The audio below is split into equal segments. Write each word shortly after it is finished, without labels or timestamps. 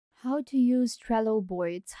How to use Trello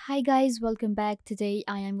boards. Hi guys, welcome back. Today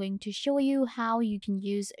I am going to show you how you can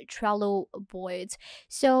use Trello boards.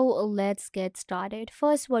 So let's get started.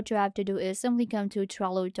 First, what you have to do is simply come to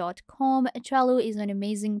Trello.com. Trello is an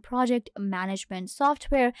amazing project management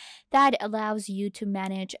software that allows you to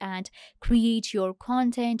manage and create your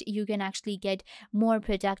content. You can actually get more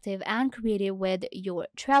productive and creative with your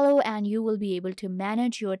Trello, and you will be able to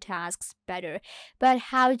manage your tasks better. But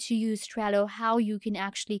how to use Trello, how you can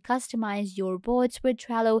actually customize your boards with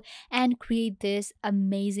Trello and create this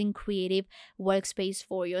amazing creative workspace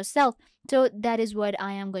for yourself. So that is what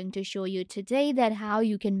I am going to show you today, that how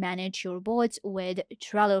you can manage your boards with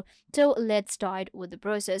Trello. So let's start with the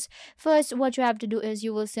process. First, what you have to do is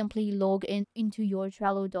you will simply log in into your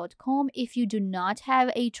Trello.com. If you do not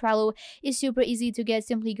have a Trello, it's super easy to get.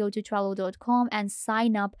 Simply go to Trello.com and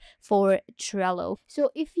sign up for Trello.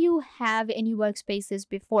 So if you have any workspaces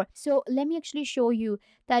before, so let me actually show you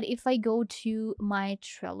that if I go to my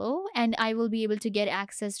Trello, and I will be able to get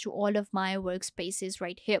access to all of my workspaces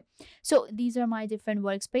right here. So these are my different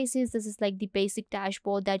workspaces. This is like the basic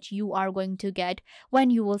dashboard that you are going to get when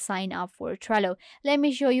you will sign up for Trello. Let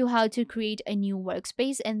me show you how to create a new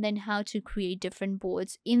workspace and then how to create different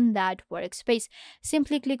boards in that workspace.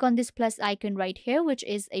 Simply click on this plus icon right here, which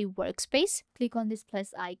is a workspace. Click on this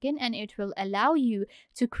plus icon and it will allow you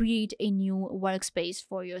to create a new workspace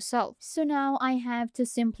for yourself. So now I have to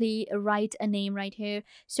simply write a name right here.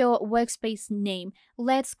 So workspace name,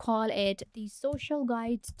 let's call it the social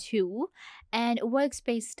guide 2, and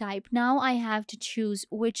workspace type. Now I have to choose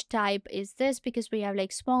which type is this, because we have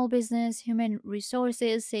like small business, human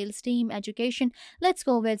resources, sales team, education. Let's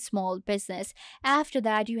go with small business. After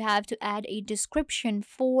that, you have to add a description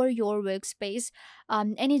for your workspace.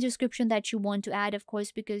 Any description that you want to add, of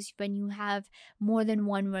course, because when you have more than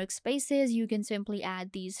one workspaces, you can simply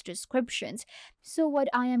add these descriptions. So what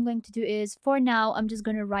I am going to do is, for now, I'm just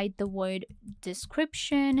going to write the word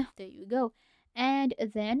description. There you go. And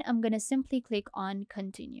then I'm gonna simply click on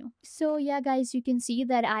continue. So yeah guys, you can see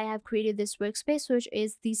that I have created this workspace, which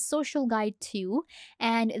is the social guide 2,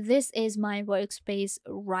 and this is my workspace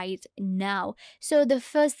right now. So the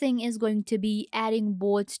first thing is going to be adding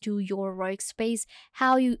boards to your workspace.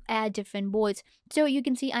 How you add different boards. So you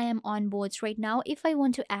can see I am on boards right now. If I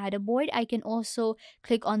want to add a board, I can also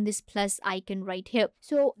click on this plus icon right here.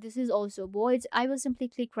 So this is also boards. I will simply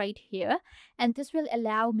click right here, and this will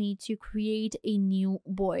allow me to create a new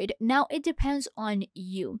board. Now it depends on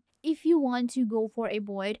you. If you want to go for a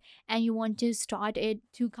board and you want to start it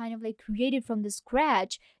to kind of like create it from the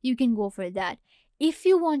scratch, you can go for that. If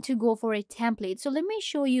you want to go for a template, so let me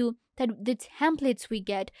show you that the templates we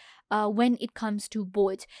get when it comes to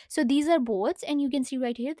boards. So these are boards, and you can see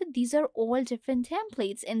right here that these are all different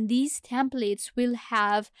templates, and these templates will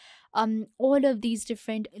have all of these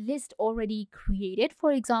different lists already created.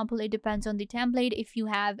 For example, it depends on the template. If you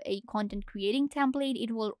have a content creating template,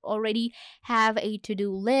 it will already have a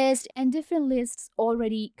to-do list and different lists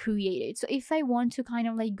already created. So if I want to kind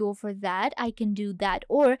of like go for that, I can do that,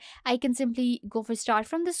 or I can simply go for start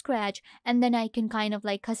from the scratch, and then I can kind of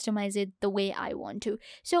like customize it the way I want to.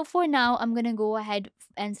 So for now, I'm gonna go ahead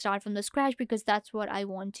and start from the scratch because that's what I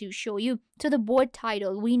want to show you. So the board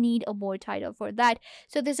title, we need a board title for that.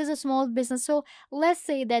 So this is a small business. So let's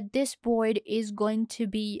say that this board is going to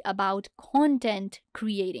be about content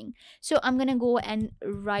creating. So I'm gonna go and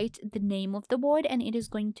write the name of the board, and it is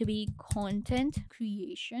going to be content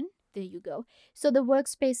creation. There you go. So the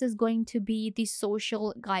workspace is going to be the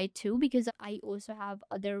social guide 2, because I also have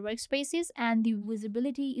other workspaces, and the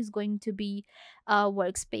visibility is going to be a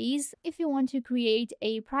workspace. If you want to create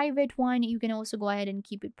a private one, you can also go ahead and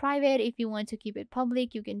keep it private. If you want to keep it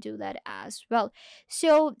public, you can do that as well.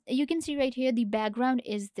 So you can see right here, the background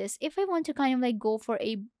is this. If I want to kind of like go for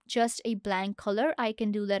a just a blank color, I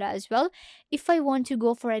can do that as well. If I want to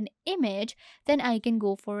go for an image, then I can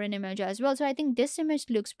go for an image as well. So I think this image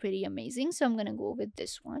looks pretty amazing, so I'm gonna go with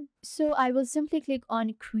this one. So I will simply click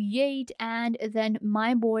on create, and then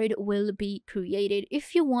my board will be created.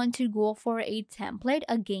 If you want to go for a template,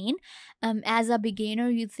 again, as a beginner,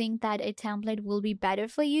 you think that a template will be better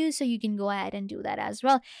for you, so you can go ahead and do that as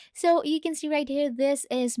well. So you can see right here, this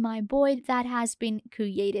is my board that has been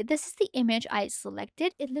created. This is the image I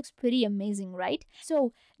selected. It looks pretty amazing, right?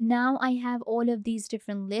 So now I have all of these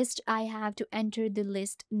different lists. I have to enter the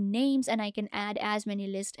list names, and I can add as many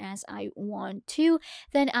lists as I want to.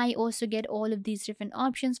 Then I also get all of these different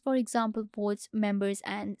options. For example, boards, members,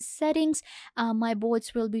 and settings. My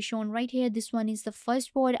boards will be shown right here. This one is the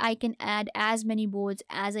first board. I can add as many boards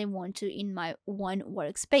as I want to in my one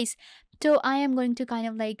workspace. So I am going to kind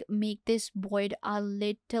of like make this board a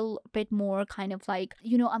little bit more kind of like,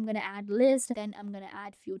 I'm going to add list, then I'm going to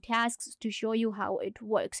add few tasks to show you how it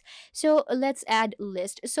works. So let's add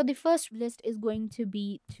list. So the first list is going to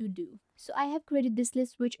be to do. So I have created this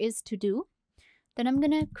list, which is to do. Then I'm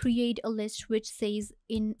going to create a list which says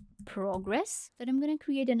in progress. Then I'm going to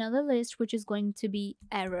create another list which is going to be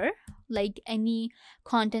error, like any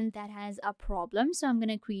content that has a problem. So I'm going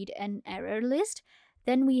to create an error list.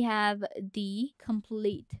 Then we have the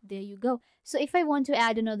complete. There you go. So if I want to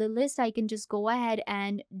add another list, I can just go ahead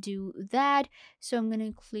and do that. So I'm going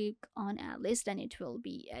to click on add list and it will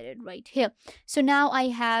be added right here. So now I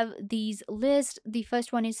have these lists. The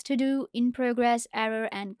first one is to do, in progress, error,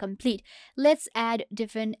 and complete. Let's add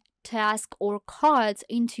different task or cards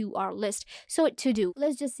into our list. So to do,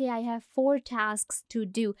 let's just say I have 4 tasks to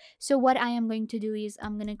do. So what I am going to do is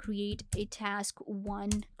I'm going to create a task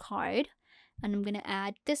 1 card. And I'm going to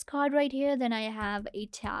add this card right here. Then I have a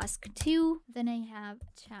task 2. Then I have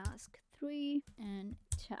task 3 and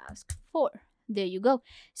task 4. There you go.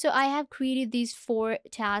 So I have created these 4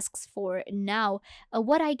 tasks for now.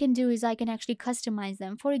 What I can do is I can actually customize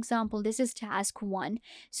them. For example, this is task 1.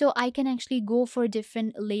 So I can actually go for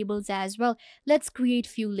different labels as well. Let's create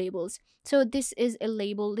few labels. So this is a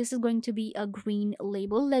label. This is going to be a green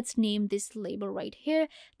label. Let's name this label right here.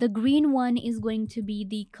 The green one is going to be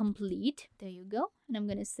the complete. There you go. And I'm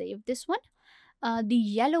going to save this one. The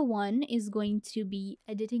yellow one is going to be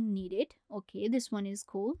editing needed. Okay, this one is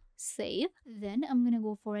cool. Save. Then I'm going to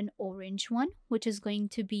go for an orange one, which is going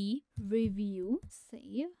to be review.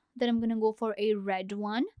 Save. Then I'm going to go for a red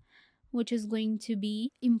one, which is going to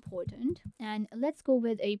be important. And let's go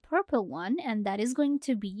with a purple one, and that is going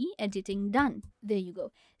to be editing done. There you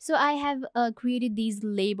go. So I have created these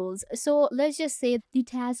labels. So let's just say the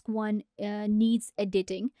task 1 needs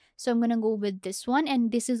editing. So I'm going to go with this one,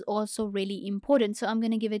 and this is also really important. So I'm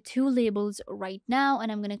going to give it 2 labels right now,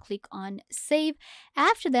 and I'm going to click on save.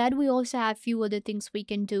 After that, we also have few other things we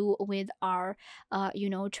can do with our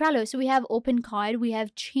Trello. So we have open card, we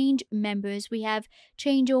have change members, we have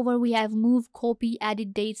changeover, we have move, copy,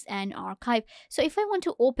 edit dates, and archive. So if I want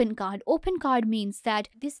to open card means that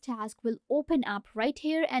this task will open up right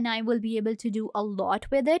here and I will be able to do a lot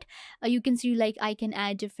with it. You can see like I can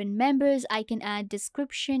add different members, I can add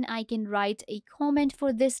description, I can write a comment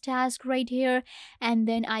for this task right here, and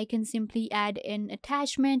then I can simply add an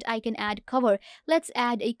attachment, I can add cover. Let's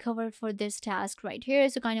add a cover for this task right here.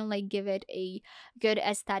 So kind of like give it a good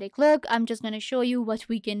aesthetic look. I'm just going to show you what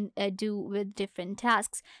we can do with different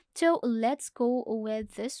tasks. So let's go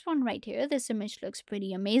with this one right here. This image looks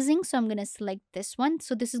pretty amazing. So I'm going to select this one.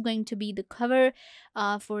 So this is going to be the cover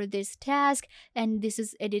for this task. And this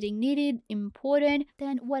is editing needed, important.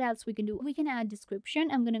 Then what else we can do? We can add description.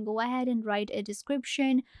 I'm going to go ahead and write a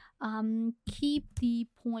description. Keep the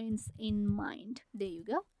points in mind. There you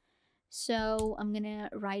go. So I'm gonna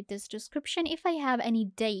write this description. If I have any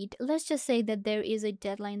date, let's just say that there is a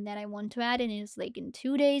deadline that I want to add and it's like in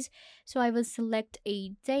 2 days. So I will select a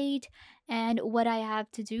date, and what I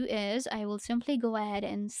have to do is I will simply go ahead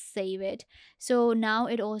and save it. So now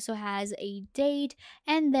it also has a date,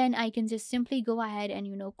 and then I can just simply go ahead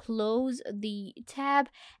and close the tab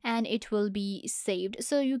and it will be saved.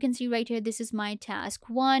 So you can see right here, this is my task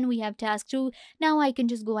 1, we have task 2. Now I can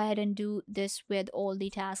just go ahead and do this with all the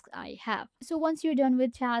tasks I have. So once you're done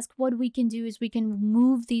with task, what we can do is we can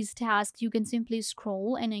move these tasks. You can simply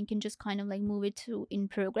scroll and I can just kind of like move it to in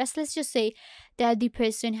progress. Let's just say that the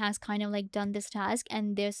person has kind of like done this task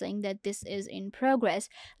and they're saying that this is in progress.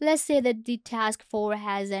 Let's say that the task 4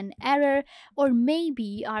 has an error, or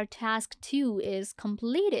maybe our task 2 is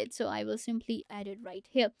completed. So I will simply add it right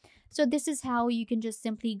here. So this is how you can just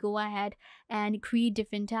simply go ahead and create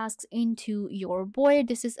different tasks into your board.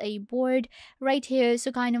 This is a board right here. So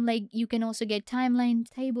kind of like you can also get timeline,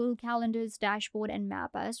 table, calendars, dashboard, and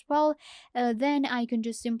map as well. Then I can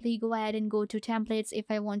just simply go ahead and go to templates if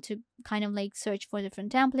I want to kind of like search for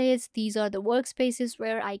different templates. These are the workspaces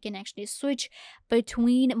where I can actually switch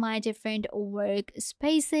between my different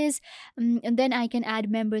workspaces. And then I can add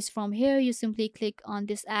members from here. You simply click on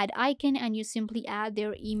this add icon and you simply add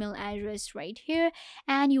their email address right here,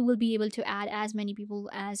 and you will be able to add as many people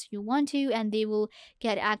as you want to, and they will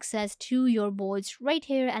get access to your boards right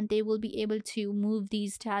here, and they will be able to move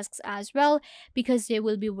these tasks as well because they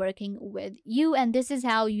will be working with you. And this is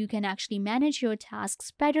how you can actually manage your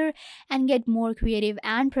tasks better and get more creative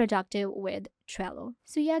and productive with Trello.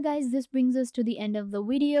 So yeah guys, this brings us to the end of the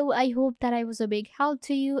video. I hope that I was a big help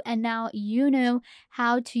to you, and now you know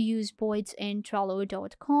how to use boards in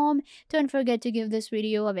Trello.com. Don't forget to give this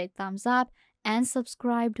video a big thumbs up and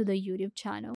subscribe to the YouTube channel.